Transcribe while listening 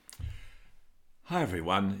Hi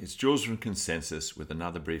everyone, it's Jules from Consensus with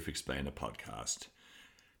another Brief Explainer podcast.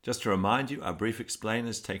 Just to remind you, our Brief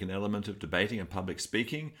Explainers take an element of debating and public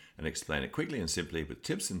speaking and explain it quickly and simply with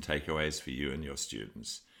tips and takeaways for you and your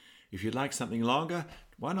students. If you'd like something longer,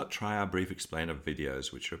 why not try our Brief Explainer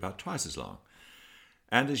videos, which are about twice as long.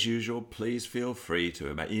 And as usual, please feel free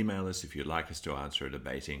to email us if you'd like us to answer a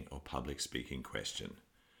debating or public speaking question.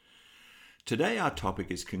 Today our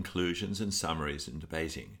topic is conclusions and summaries in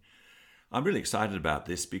debating. I'm really excited about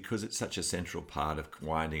this because it's such a central part of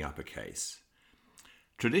winding up a case.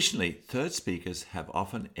 Traditionally, third speakers have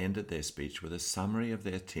often ended their speech with a summary of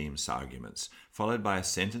their team's arguments, followed by a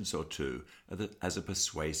sentence or two as a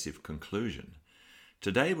persuasive conclusion.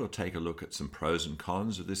 Today we'll take a look at some pros and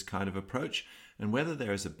cons of this kind of approach and whether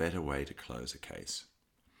there is a better way to close a case.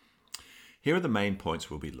 Here are the main points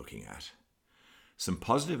we'll be looking at. Some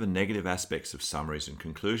positive and negative aspects of summaries and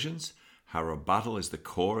conclusions, how rebuttal is the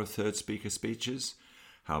core of third speaker speeches,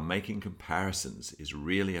 how making comparisons is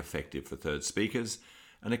really effective for third speakers,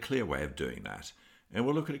 and a clear way of doing that. And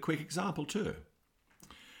we'll look at a quick example too.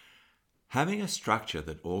 Having a structure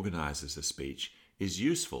that organizes a speech is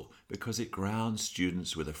useful because it grounds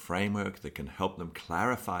students with a framework that can help them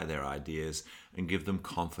clarify their ideas and give them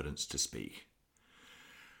confidence to speak.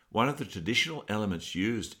 One of the traditional elements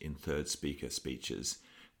used in third speaker speeches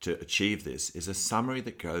to achieve this is a summary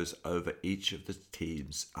that goes over each of the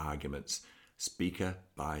team's arguments, speaker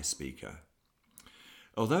by speaker.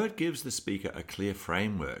 Although it gives the speaker a clear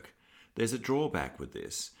framework, there's a drawback with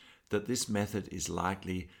this, that this method is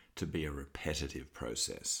likely to be a repetitive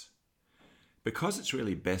process. Because it's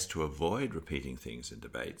really best to avoid repeating things in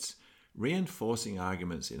debates, reinforcing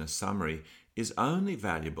arguments in a summary is only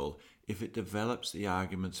valuable if it develops the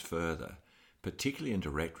arguments further, particularly in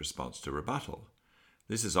direct response to rebuttal.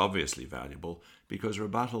 This is obviously valuable because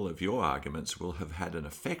rebuttal of your arguments will have had an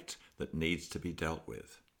effect that needs to be dealt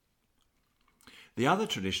with. The other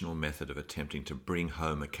traditional method of attempting to bring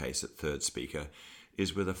home a case at third speaker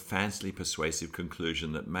is with a fancily persuasive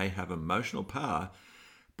conclusion that may have emotional power,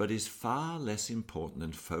 but is far less important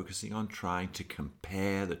than focusing on trying to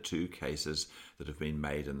compare the two cases that have been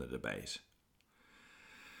made in the debate.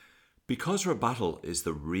 Because rebuttal is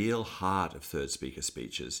the real heart of third speaker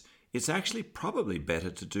speeches, it's actually probably better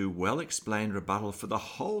to do well-explained rebuttal for the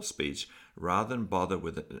whole speech rather than bother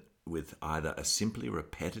with either a simply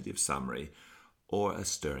repetitive summary or a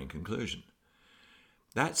stirring conclusion.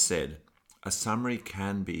 That said, a summary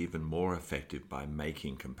can be even more effective by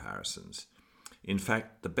making comparisons. In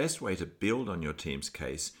fact, the best way to build on your team's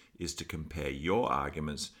case is to compare your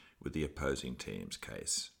arguments with the opposing team's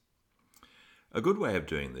case. A good way of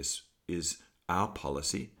doing this is our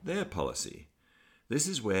policy, their policy. This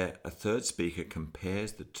is where a third speaker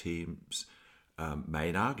compares the team's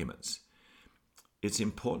main arguments. It's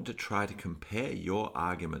important to try to compare your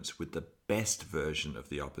arguments with the best version of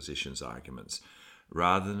the opposition's arguments,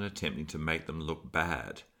 rather than attempting to make them look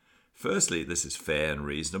bad. Firstly, this is fair and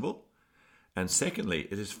reasonable. And secondly,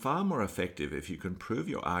 it is far more effective if you can prove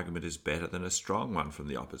your argument is better than a strong one from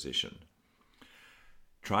the opposition.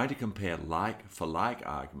 Trying to compare like for like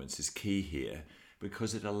arguments is key here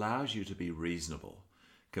because it allows you to be reasonable.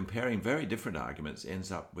 Comparing very different arguments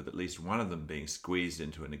ends up with at least one of them being squeezed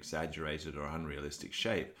into an exaggerated or unrealistic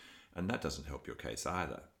shape, and that doesn't help your case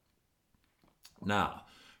either. Now,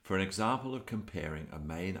 for an example of comparing a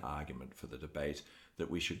main argument for the debate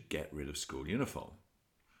that we should get rid of school uniform.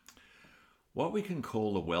 What we can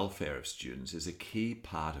call the welfare of students is a key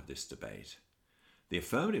part of this debate. The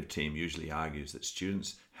affirmative team usually argues that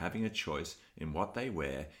students having a choice in what they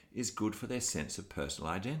wear is good for their sense of personal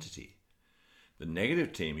identity. The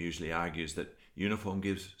negative team usually argues that uniform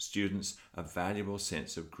gives students a valuable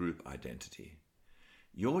sense of group identity.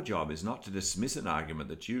 Your job is not to dismiss an argument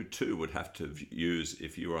that you too would have to use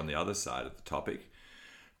if you were on the other side of the topic,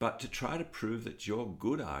 but to try to prove that your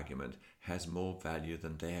good argument has more value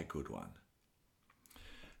than their good one.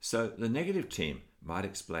 So the negative team might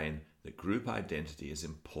explain that group identity is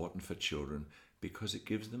important for children because it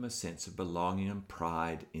gives them a sense of belonging and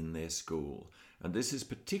pride in their school. And this is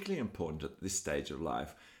particularly important at this stage of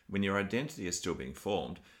life when your identity is still being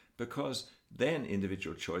formed, because then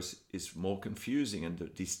individual choice is more confusing and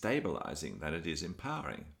destabilizing than it is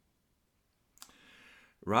empowering.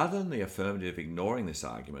 Rather than the affirmative ignoring this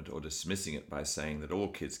argument or dismissing it by saying that all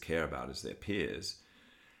kids care about is their peers,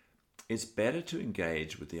 it's better to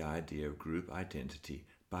engage with the idea of group identity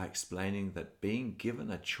by explaining that being given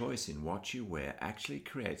a choice in what you wear actually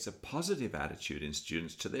creates a positive attitude in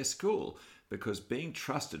students to their school because being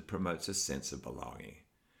trusted promotes a sense of belonging.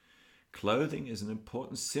 Clothing is an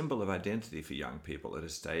important symbol of identity for young people at a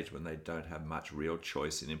stage when they don't have much real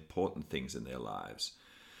choice in important things in their lives.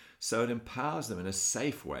 So it empowers them in a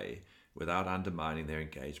safe way without undermining their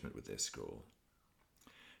engagement with their school.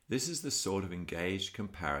 This is the sort of engaged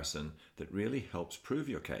comparison that really helps prove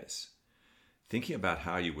your case. Thinking about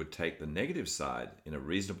how you would take the negative side in a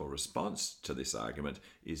reasonable response to this argument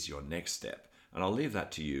is your next step, and I'll leave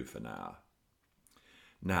that to you for now.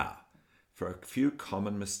 Now, for a few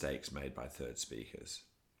common mistakes made by third speakers.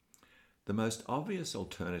 The most obvious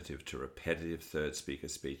alternative to repetitive third speaker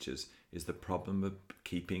speeches is the problem of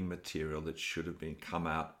keeping material that should have come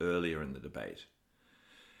out earlier in the debate.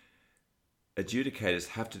 Adjudicators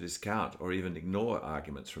have to discount or even ignore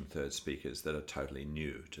arguments from third speakers that are totally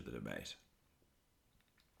new to the debate.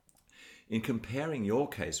 In comparing your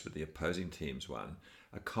case with the opposing team's one,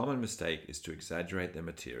 a common mistake is to exaggerate their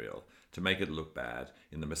material to make it look bad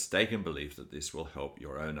in the mistaken belief that this will help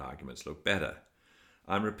your own arguments look better.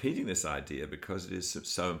 I'm repeating this idea because it is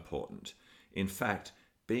so important. In fact,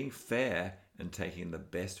 being fair and taking the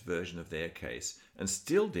best version of their case and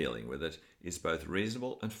still dealing with it is both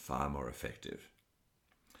reasonable and far more effective.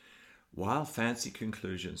 While fancy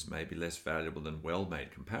conclusions may be less valuable than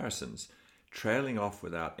well-made comparisons, trailing off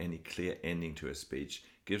without any clear ending to a speech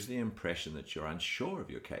gives the impression that you're unsure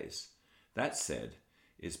of your case. That said,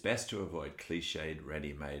 it's best to avoid cliched,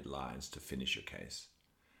 ready-made lines to finish your case.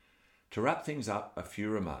 To wrap things up, a few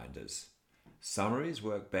reminders. Summaries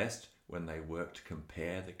work best when they work to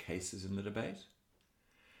compare the cases in the debate.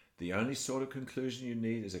 The only sort of conclusion you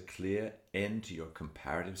need is a clear end to your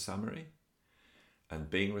comparative summary. And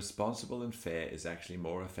being responsible and fair is actually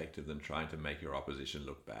more effective than trying to make your opposition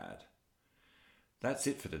look bad. That's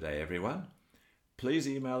it for today, everyone. Please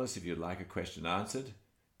email us if you'd like a question answered.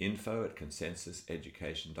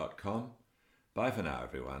 info@consensuseducation.com. Bye for now,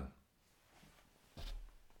 everyone.